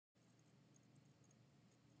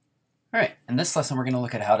Alright, in this lesson we're going to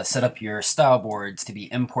look at how to set up your style boards to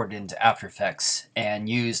be imported into After Effects and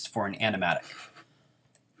used for an animatic.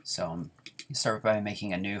 So you start by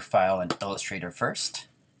making a new file in Illustrator first.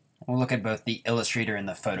 We'll look at both the Illustrator and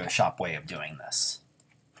the Photoshop way of doing this.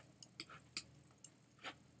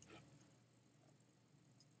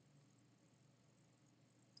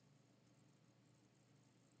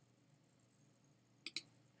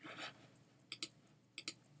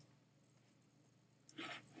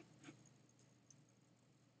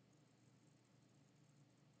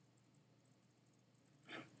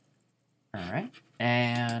 Alright,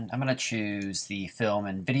 and I'm going to choose the film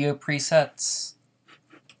and video presets.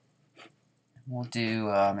 We'll do,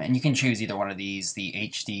 and you can choose either one of these, the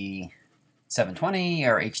HD 720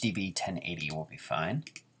 or HDV 1080 will be fine.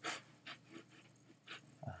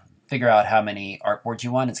 Figure out how many artboards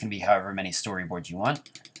you want. It's going to be however many storyboards you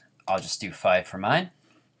want. I'll just do 5 for mine.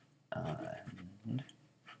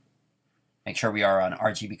 Make sure we are on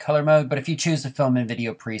RGB color mode, but if you choose the film and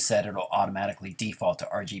video preset, it'll automatically default to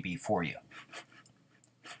RGB for you.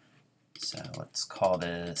 So let's call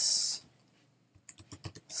this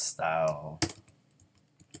style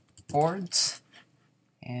boards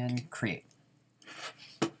and create.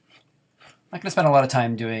 I'm not going to spend a lot of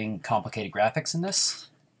time doing complicated graphics in this.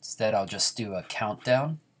 Instead, I'll just do a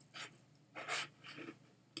countdown.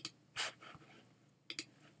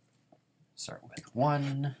 Start with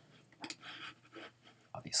 1.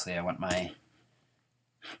 Obviously, I want my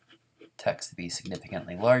text to be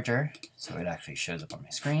significantly larger, so it actually shows up on my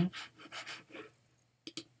screen.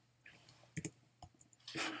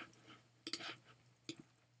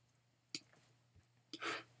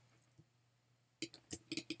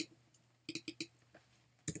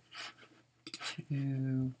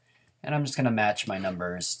 And I'm just going to match my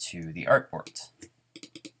numbers to the artboards.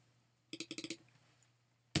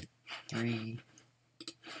 3.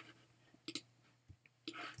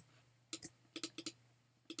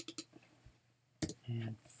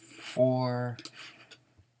 And 4.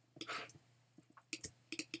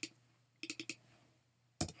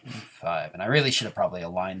 And 5. And I really should have probably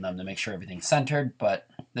aligned them to make sure everything's centered, but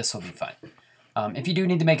this will be fine. If you do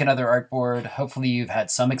need to make another artboard, hopefully you've had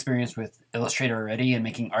some experience with Illustrator already in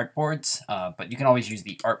making artboards, but you can always use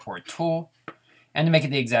the artboard tool. And to make it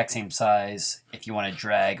the exact same size, if you want to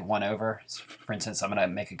drag one over, for instance, I'm going to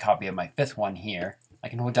make a copy of my 5th one here. I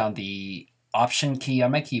can hold down the Option key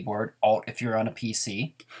on my keyboard, Alt if you're on a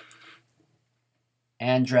PC,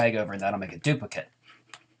 and drag over, and that'll make a duplicate.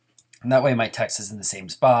 And that way my text is in the same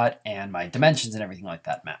spot, and my dimensions and everything like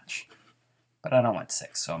that match. But I don't want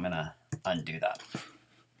 6, so I'm going to undo that.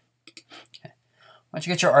 Okay. Once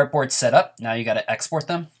you get your artboard set up, now you got to export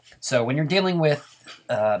them. So when you're dealing with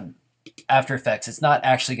After Effects, it's not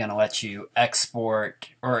actually going to let you export,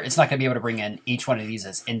 or it's not going to be able to bring in each one of these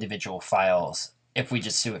as individual files if we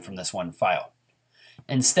just do it from this one file.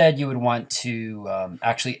 Instead, you would want to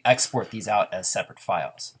actually export these out as separate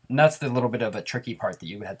files. And that's the little bit of a tricky part that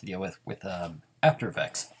you would have to deal with After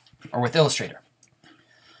Effects, or with Illustrator.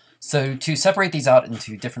 So to separate these out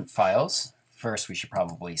into different files, first we should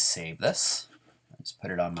probably save this. Let's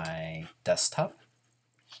put it on my desktop.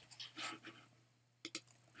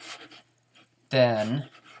 Then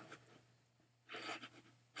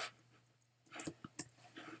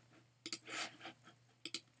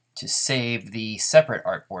to save the separate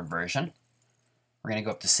artboard version, we're going to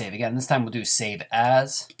go up to save again. This time we'll do save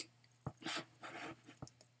as.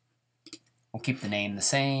 We'll keep the name the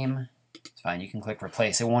same. It's fine. You can click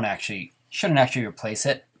replace. It shouldn't actually replace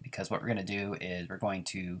it, because what we're going to do is we're going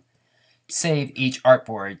to save each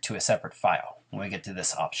artboard to a separate file when we get to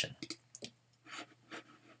this option.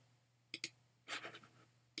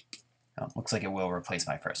 Oh, looks like it will replace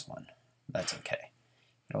my first one. That's okay.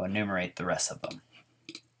 It'll enumerate the rest of them.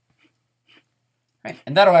 Right,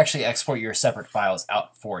 and that'll actually export your separate files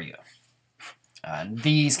out for you. And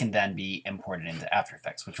these can then be imported into After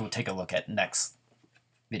Effects, which we'll take a look at next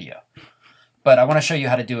video. But I want to show you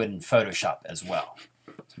how to do it in Photoshop as well.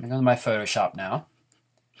 So I'm going to go to my Photoshop now.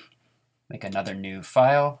 Make another new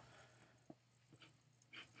file.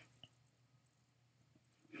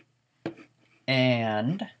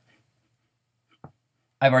 And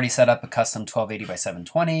I've already set up a custom 1280 by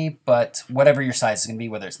 720, but whatever your size is going to be,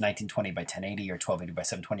 whether it's 1920 by 1080 or 1280 by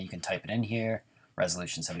 720, you can type it in here.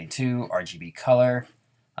 Resolution 72, RGB color,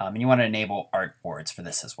 and you want to enable artboards for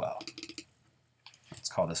this as well. Let's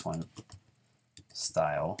call this one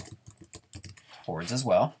style boards as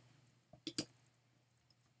well.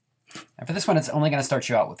 And for this one, it's only going to start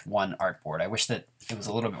you out with one artboard. I wish that it was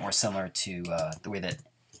a little bit more similar to the way that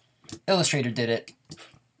Illustrator did it,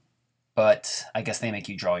 but I guess they make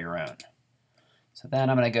you draw your own. So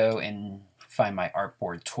then I'm going to go and find my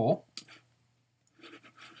artboard tool.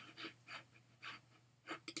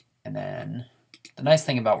 And then the nice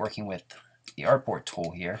thing about working with the artboard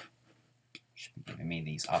tool here, should be giving me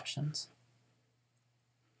these options.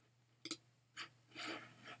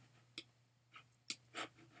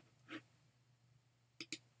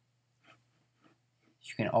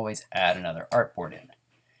 You can always add another artboard in.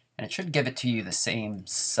 And it should give it to you the same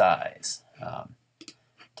size.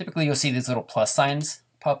 Typically you'll see these little plus signs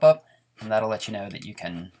pop up, and that'll let you know that you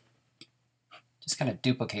can just kind of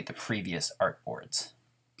duplicate the previous artboards.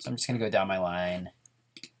 So I'm just going to go down my line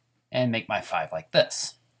and make my 5 like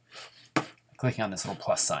this, clicking on this little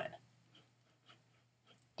plus sign.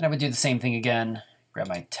 Then I would do the same thing again, grab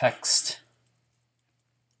my text.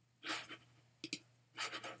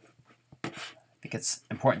 I think it's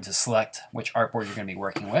important to select which artboard you're going to be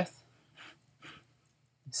working with.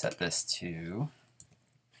 Set this to,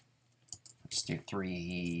 let's do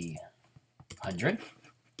 300,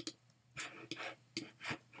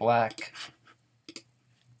 black,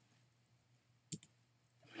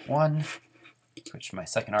 1, switch to my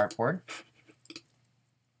second artboard,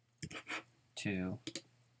 2,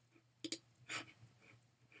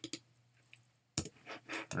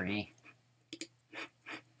 3,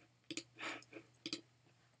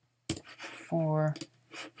 4,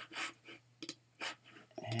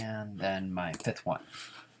 and then my 5th one.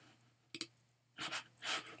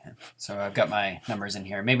 Okay. So I've got my numbers in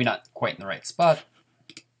here, maybe not quite in the right spot,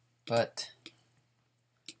 but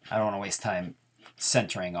I don't want to waste time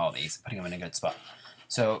centering all these, putting them in a good spot.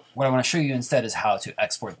 So what I want to show you instead is how to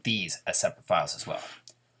export these as separate files as well.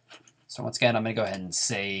 So once again, I'm going to go ahead and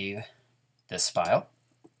save this file.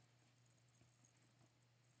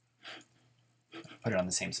 Put it on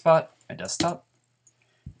the same spot, my desktop.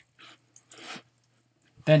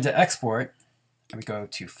 Then to export, I would go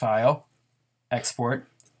to File, Export,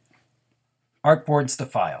 Artboards to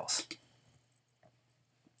Files.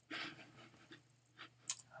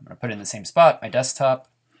 I'm going to put it in the same spot, my desktop,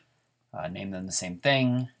 name them the same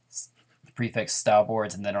thing, the prefix style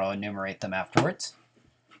boards, and then I'll enumerate them afterwards.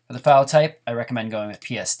 For the file type, I recommend going with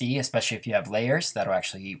PSD, especially if you have layers. That'll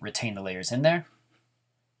actually retain the layers in there.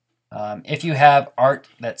 If you have art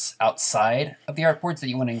that's outside of the artboards that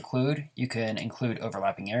you want to include, you can include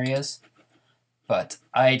overlapping areas. But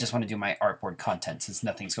I just want to do my artboard content since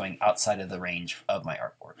nothing's going outside of the range of my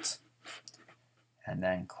artboards. And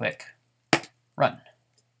then click Run.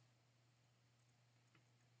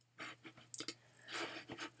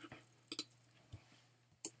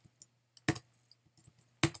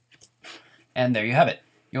 And there you have it.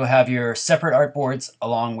 You'll have your separate artboards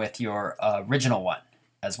along with your original one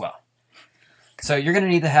as well. So you're going to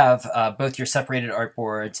need to have both your separated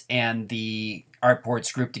artboards and the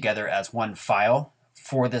artboards grouped together as one file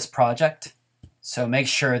for this project. So make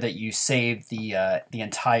sure that you save the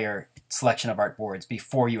entire selection of artboards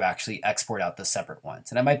before you actually export out the separate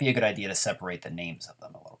ones. And it might be a good idea to separate the names of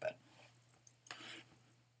them a little bit.